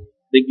have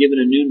been given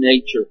a new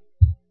nature.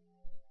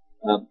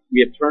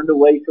 We have turned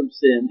away from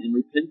sin in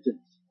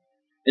repentance.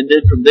 And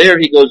then from there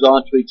he goes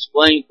on to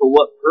explain for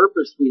what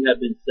purpose we have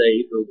been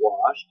saved or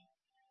washed.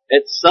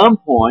 At some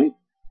point,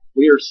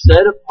 we are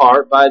set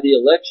apart by the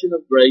election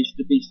of grace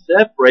to be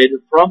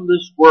separated from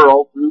this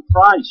world through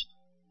Christ.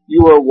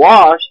 You are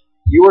washed,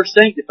 you are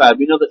sanctified.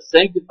 We know that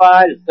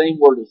sanctified is the same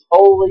word as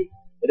holy.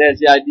 It has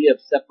the idea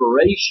of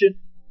separation.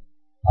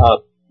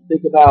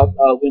 Think about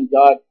when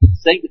God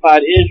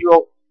sanctified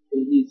Israel,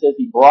 and he says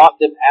he brought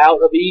them out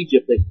of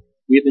Egypt.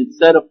 We have been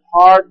set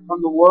apart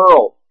from the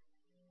world.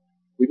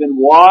 We've been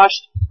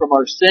washed from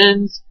our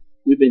sins.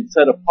 We've been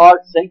set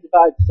apart,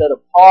 sanctified, set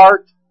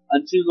apart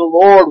unto the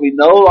Lord. We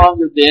no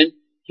longer then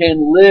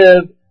can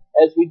live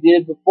as we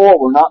did before.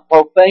 We're not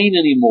profane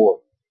anymore.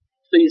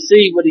 So you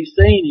see what he's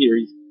saying here.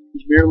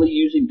 He's merely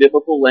using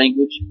biblical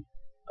language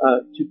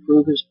to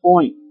prove his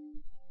point.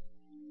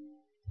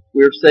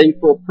 We are saved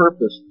for a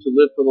purpose, to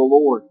live for the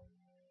Lord.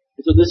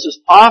 And so this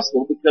is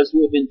possible because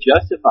we have been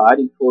justified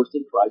and coursed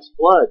in Christ's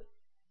blood.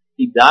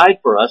 He died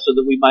for us so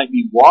that we might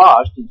be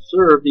washed and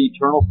serve the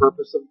eternal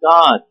purpose of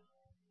God.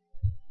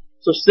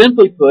 So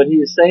simply put, he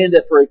is saying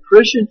that for a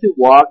Christian to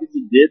walk as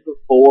he did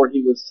before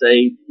he was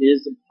saved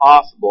is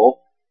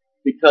impossible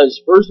because,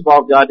 first of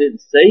all, God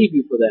didn't save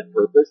you for that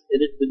purpose,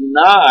 and it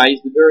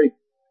denies the very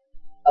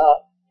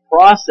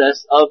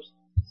process of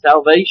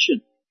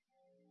salvation.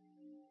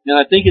 And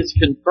I think it's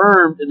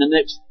confirmed in the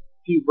next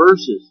few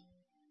verses.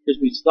 Because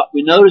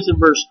we notice in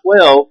verse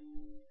 12,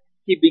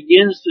 he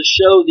begins to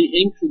show the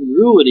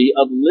incongruity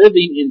of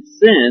living in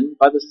sin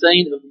by the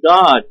saint of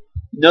God.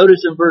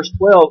 Notice in verse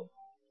 12,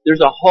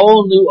 there's a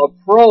whole new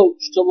approach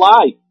to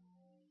life.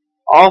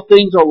 All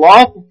things are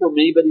lawful for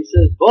me, but he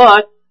says,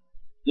 but,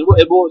 and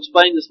we'll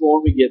explain this more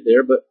when we get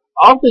there, but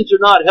all things are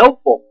not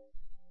helpful.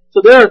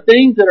 So there are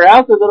things that are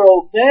out there that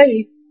are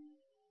okay,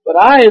 but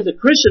I as a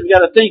Christian got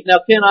to think, now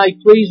can I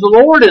please the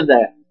Lord in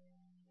that?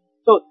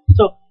 So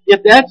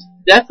if that's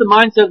the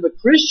mindset of a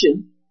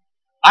Christian,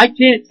 I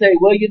can't say,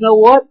 well, you know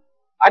what?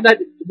 I'd like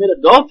to commit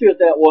adultery with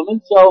that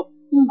woman, so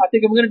I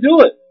think I'm going to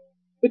do it.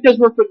 Because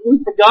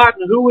we've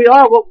forgotten who we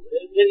are. Well,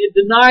 it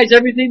denies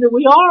everything that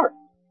we are.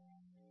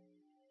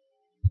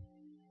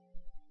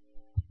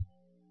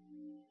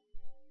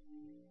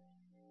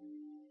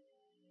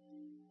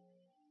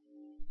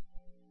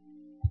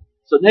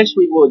 So next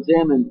week we'll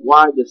examine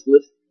why these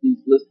lists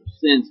of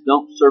sins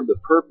don't serve the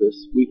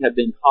purpose we have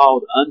been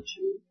called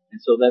unto.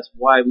 And so that's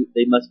why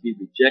they must be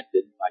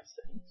rejected by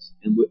saints,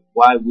 and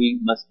why we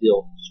must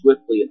deal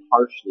swiftly and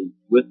harshly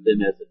with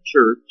them as a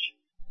church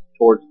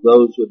towards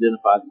those who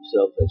identify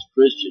themselves as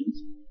Christians.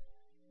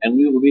 And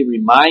we will be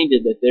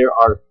reminded that they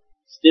are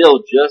still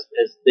just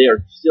as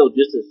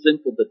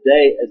sinful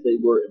today as they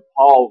were in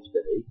Paul's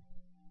day.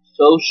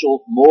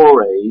 Social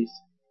mores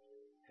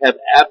have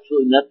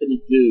absolutely nothing to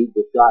do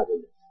with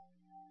godliness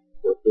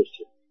for a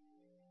Christian.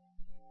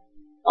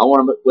 I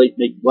want to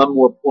make one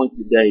more point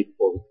today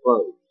before we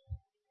close.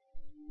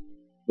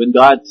 When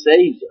God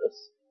saves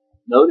us,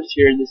 notice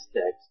here in this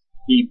text,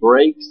 he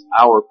breaks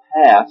our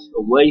past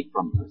away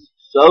from us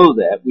so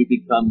that we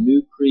become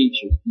new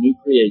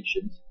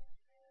creations,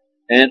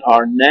 and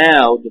are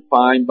now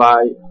defined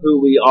by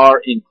who we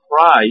are in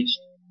Christ.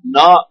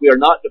 We are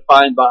not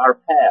defined by our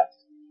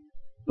past.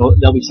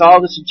 Now we saw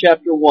this in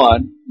chapter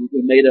 1.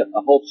 We made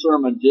a whole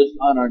sermon just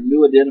on our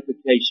new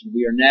identification.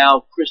 We are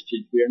now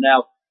Christians. We are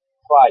now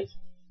Christ,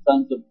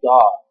 sons of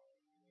God.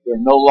 We are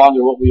no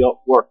longer what we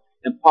were.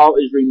 And Paul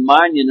is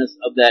reminding us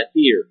of that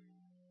here.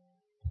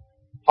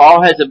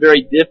 Paul has a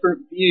very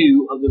different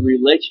view of the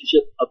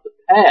relationship of the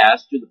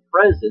past to the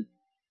present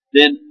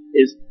than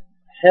is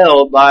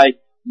held by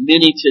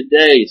many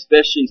today,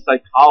 especially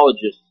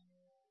psychologists.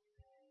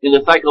 In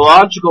the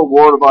psychological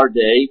world of our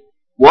day,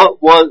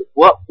 what one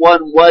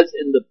was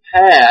in the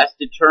past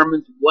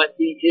determines what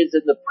he is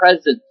in the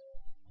present.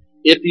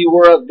 If you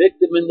were a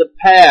victim in the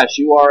past,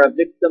 you are a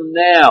victim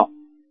now.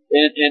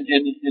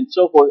 And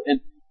so forth.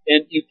 And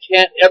you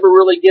can't ever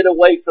really get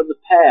away from the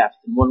past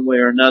in one way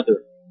or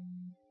another.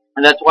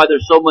 And that's why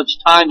there's so much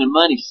time and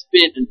money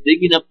spent in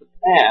digging up the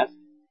past,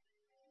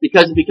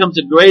 because it becomes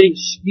a great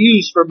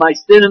excuse for my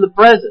sin in the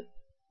present.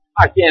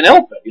 I can't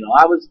help it.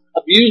 I was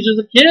abused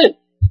as a kid.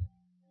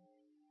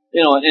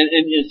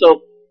 And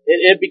so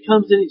it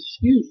becomes an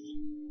excuse.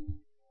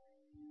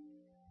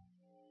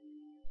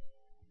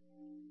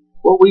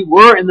 What we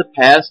were in the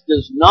past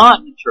does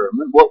not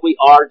determine what we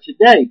are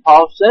today.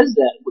 Paul says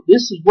that.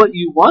 This is what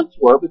you once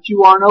were, but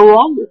you are no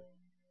longer.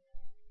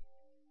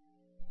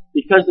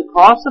 Because the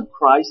cross of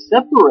Christ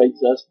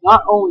separates us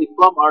not only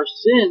from our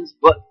sins,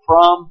 but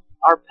from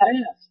our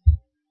past.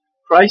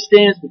 Christ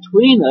stands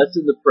between us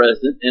in the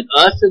present and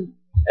us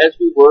as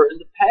we were in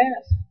the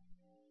past.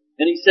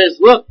 And he says,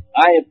 look,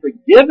 I have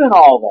forgiven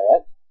all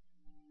that.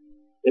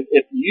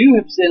 If you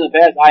have sinned in the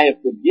past, I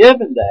have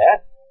forgiven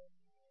that.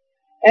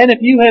 And if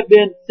you have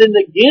been sinned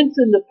against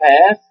in the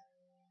past,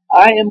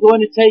 I am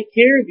going to take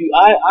care of you.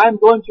 I'm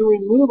going to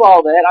remove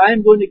all that. I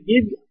am going to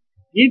give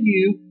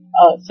you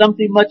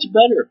something much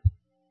better.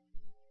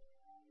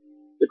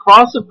 The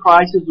cross of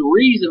Christ is the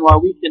reason why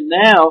we can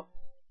now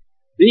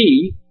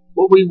be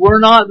what we were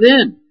not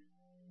then.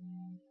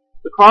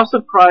 The cross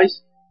of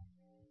Christ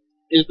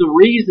is the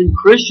reason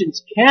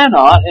Christians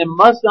cannot and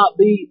must not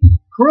be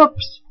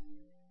crooks.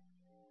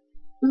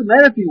 It doesn't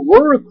matter if you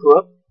were a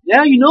crook.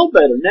 Now you know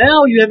better.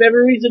 Now you have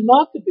every reason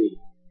not to be.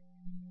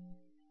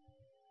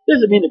 It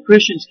doesn't mean that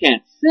Christians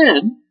can't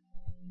sin,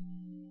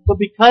 but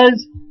it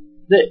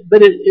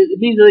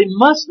means that they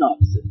must not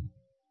sin.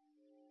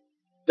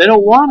 They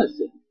don't want to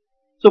sin.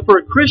 So for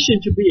a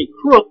Christian to be a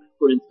crook,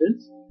 for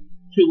instance,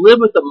 to live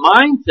with the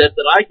mindset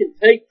that I can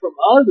take from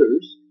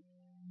others,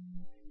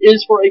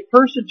 is for a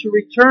person to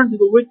return to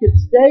the wicked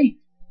state.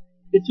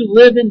 It's to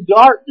live in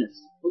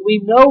darkness. But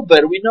we know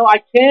better. We know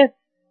I can't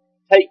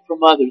take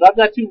from others. I've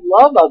got to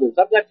love others.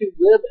 I've got to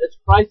live as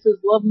Christ has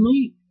loved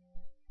me.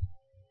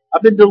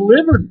 I've been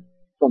delivered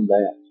from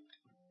that.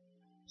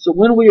 So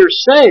when we are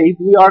saved,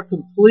 we are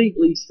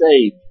completely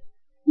saved.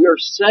 We are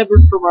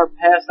severed from our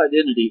past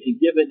identity and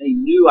given a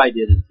new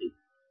identity.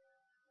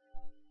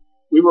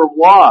 We were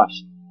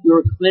washed. We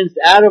were cleansed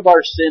out of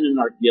our sin and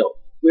our guilt.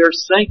 We are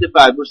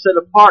sanctified. We're set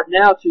apart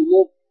now to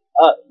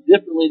live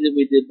differently than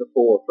we did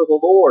before for the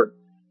Lord.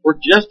 We're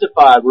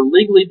justified. We're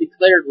legally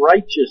declared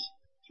righteous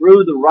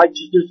through the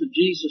righteousness of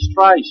Jesus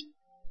Christ.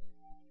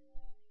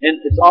 And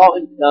it's all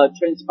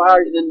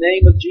transpired in the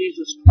name of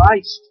Jesus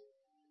Christ.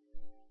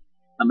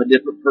 I'm a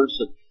different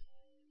person.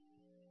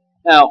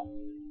 Now,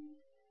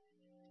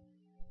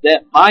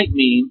 that might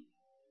mean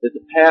that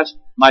the past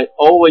might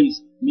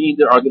always mean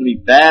there are going to be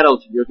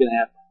battles you're going to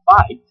have to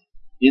fight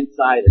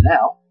inside and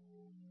out.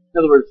 In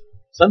other words,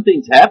 some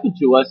things happen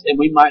to us and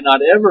we might not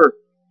ever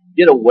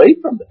get away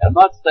from that. I'm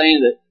not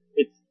saying that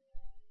it's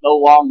no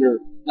longer,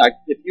 like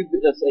if you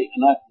just say,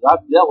 and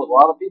I've dealt with a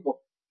lot of people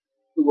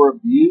who were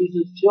abused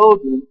as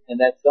children, and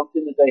that's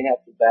something that they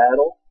have to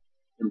battle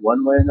in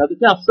one way or another.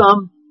 Now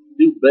some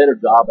do a better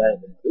job at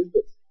it than others,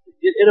 but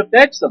it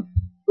affects them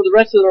for the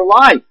rest of their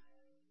life.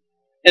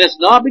 And it's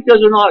not because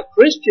they're not a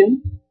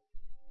Christian.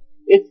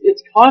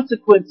 It's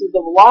consequences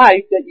of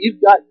life that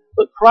you've got.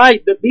 But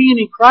being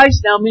in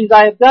Christ now means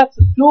I have got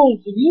some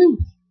tools to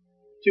use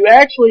to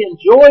actually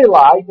enjoy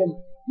life and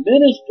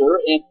minister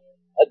and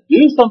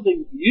do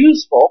something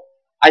useful.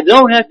 I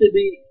don't have to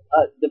be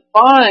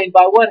defined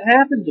by what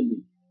happened to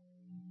me.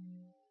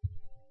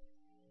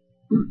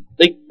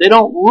 They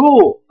don't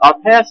rule. Our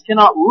past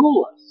cannot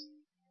rule us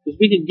because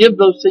we can give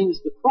those things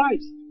to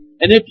Christ.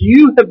 And if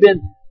you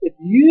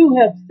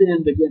have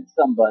sinned against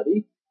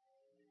somebody,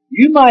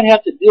 you might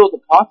have to deal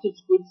with the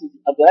consequences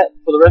of that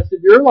for the rest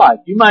of your life.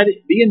 You might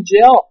be in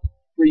jail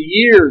for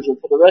years or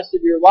for the rest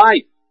of your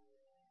life.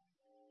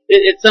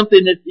 It's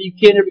something that you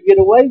can't ever get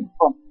away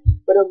from.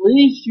 But at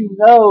least you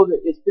know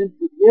that it's been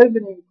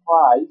forgiven in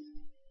Christ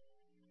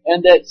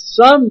and that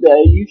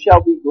someday you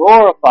shall be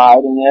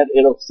glorified and that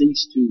it'll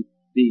cease to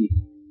be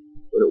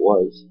what it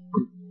was.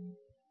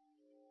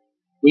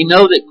 We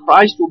know that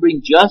Christ will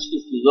bring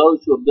justice to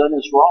those who have done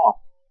us wrong.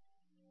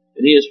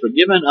 And He has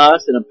forgiven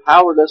us and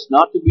empowered us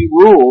not to be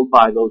ruled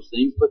by those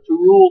things, but to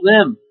rule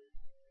them.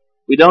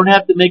 We don't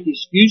have to make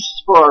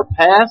excuses for our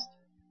past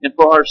and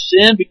for our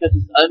sin because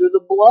it's under the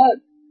blood.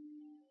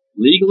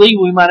 Legally,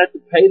 we might have to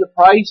pay the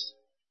price,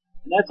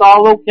 and that's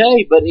all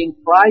okay. But in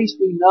Christ,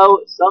 we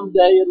know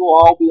someday it'll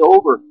all be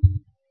over.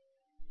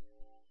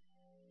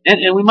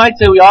 And we might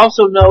say we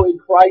also know in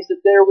Christ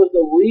that there was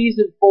a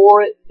reason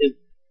for it, as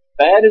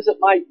bad as it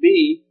might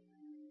be.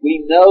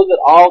 We know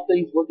that all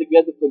things work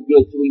together for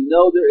good. So we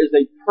know there is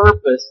a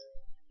purpose.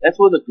 That's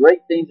one of the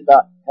great things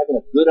about having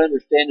a good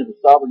understanding of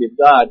the sovereignty of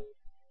God.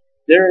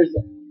 There is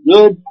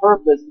good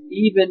purpose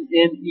even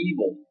in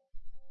evil.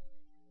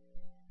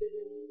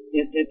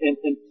 And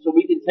so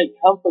we can take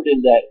comfort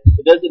in that.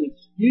 It doesn't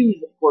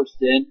excuse, of course,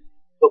 sin,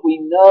 but we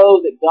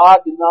know that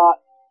God did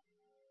not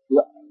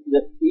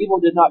that evil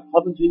did not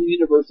come into the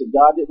universe and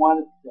God didn't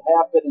want it to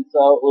happen, and so,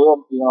 I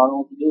don't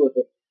know what to do with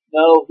it.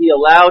 No, He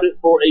allowed it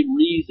for a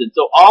reason.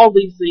 So all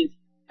these things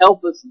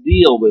help us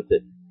deal with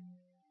it.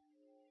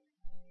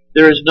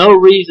 There is no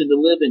reason to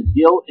live in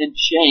guilt and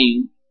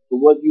shame for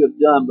what you have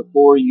done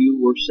before you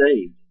were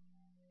saved.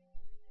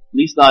 At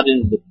least not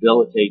in a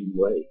debilitating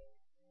way.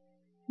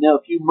 Now,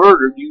 if you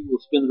murdered, you will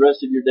spend the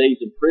rest of your days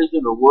in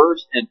prison or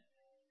worse, and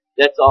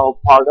that's all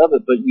part of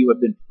it, but you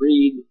have been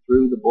freed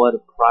through the blood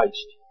of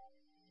Christ.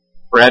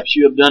 Perhaps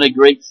you have done a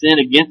great sin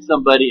against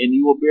somebody and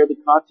you will bear the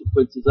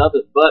consequences of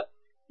it, but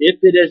if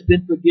it has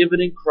been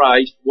forgiven in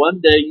Christ, one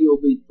day you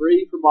will be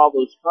free from all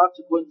those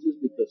consequences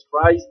because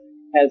Christ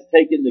has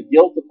taken the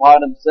guilt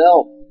upon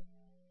Himself.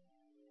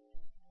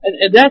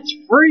 And that's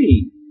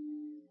free.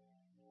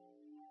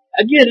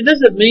 Again, it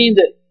doesn't mean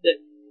that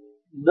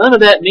none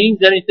of that means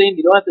anything.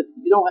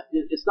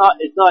 It's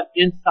not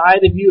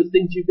inside of you. It's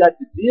things you've got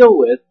to deal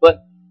with.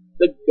 But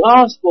the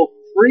gospel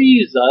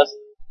frees us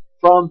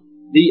from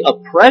the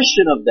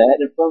oppression of that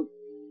and from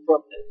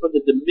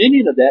the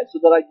dominion of that, so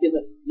that I can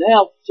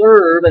now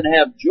serve and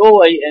have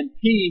joy and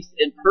peace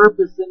and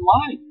purpose in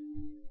life.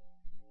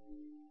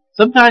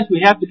 Sometimes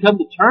we have to come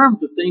to terms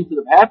with things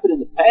that have happened in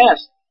the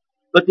past,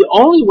 but the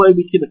only way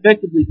we can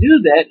effectively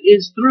do that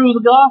is through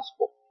the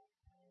gospel.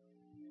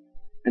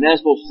 And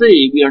as we'll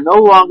see, we are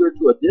no longer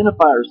to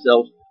identify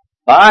ourselves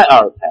by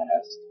our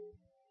past,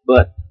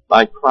 but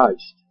by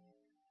Christ.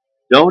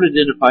 Don't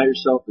identify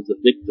yourself as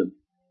a victim.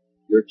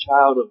 You're a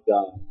child of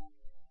God.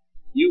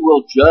 You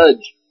will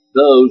judge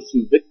those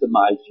who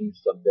victimize you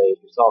someday, as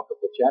we saw a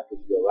couple of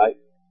chapters ago, right?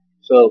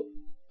 So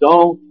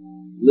don't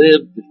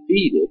live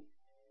defeated.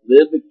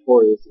 Live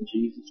victorious in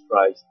Jesus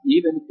Christ.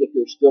 Even if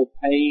there's still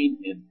pain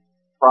and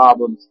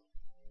problems,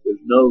 there's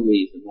no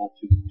reason not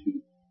to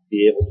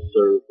be able to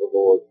serve the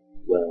Lord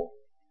well.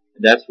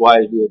 And that's why,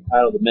 as we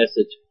entitled the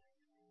message,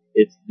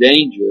 it's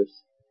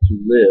dangerous to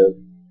live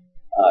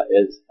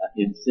as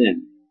in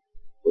sin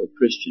for a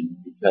Christian,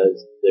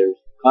 because there's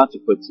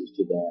consequences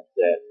to that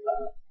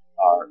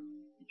are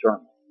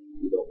eternal.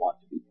 We don't want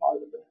to be part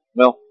of that.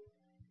 Well,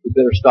 we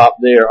better stop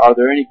there. Are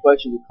there any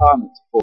questions or comments?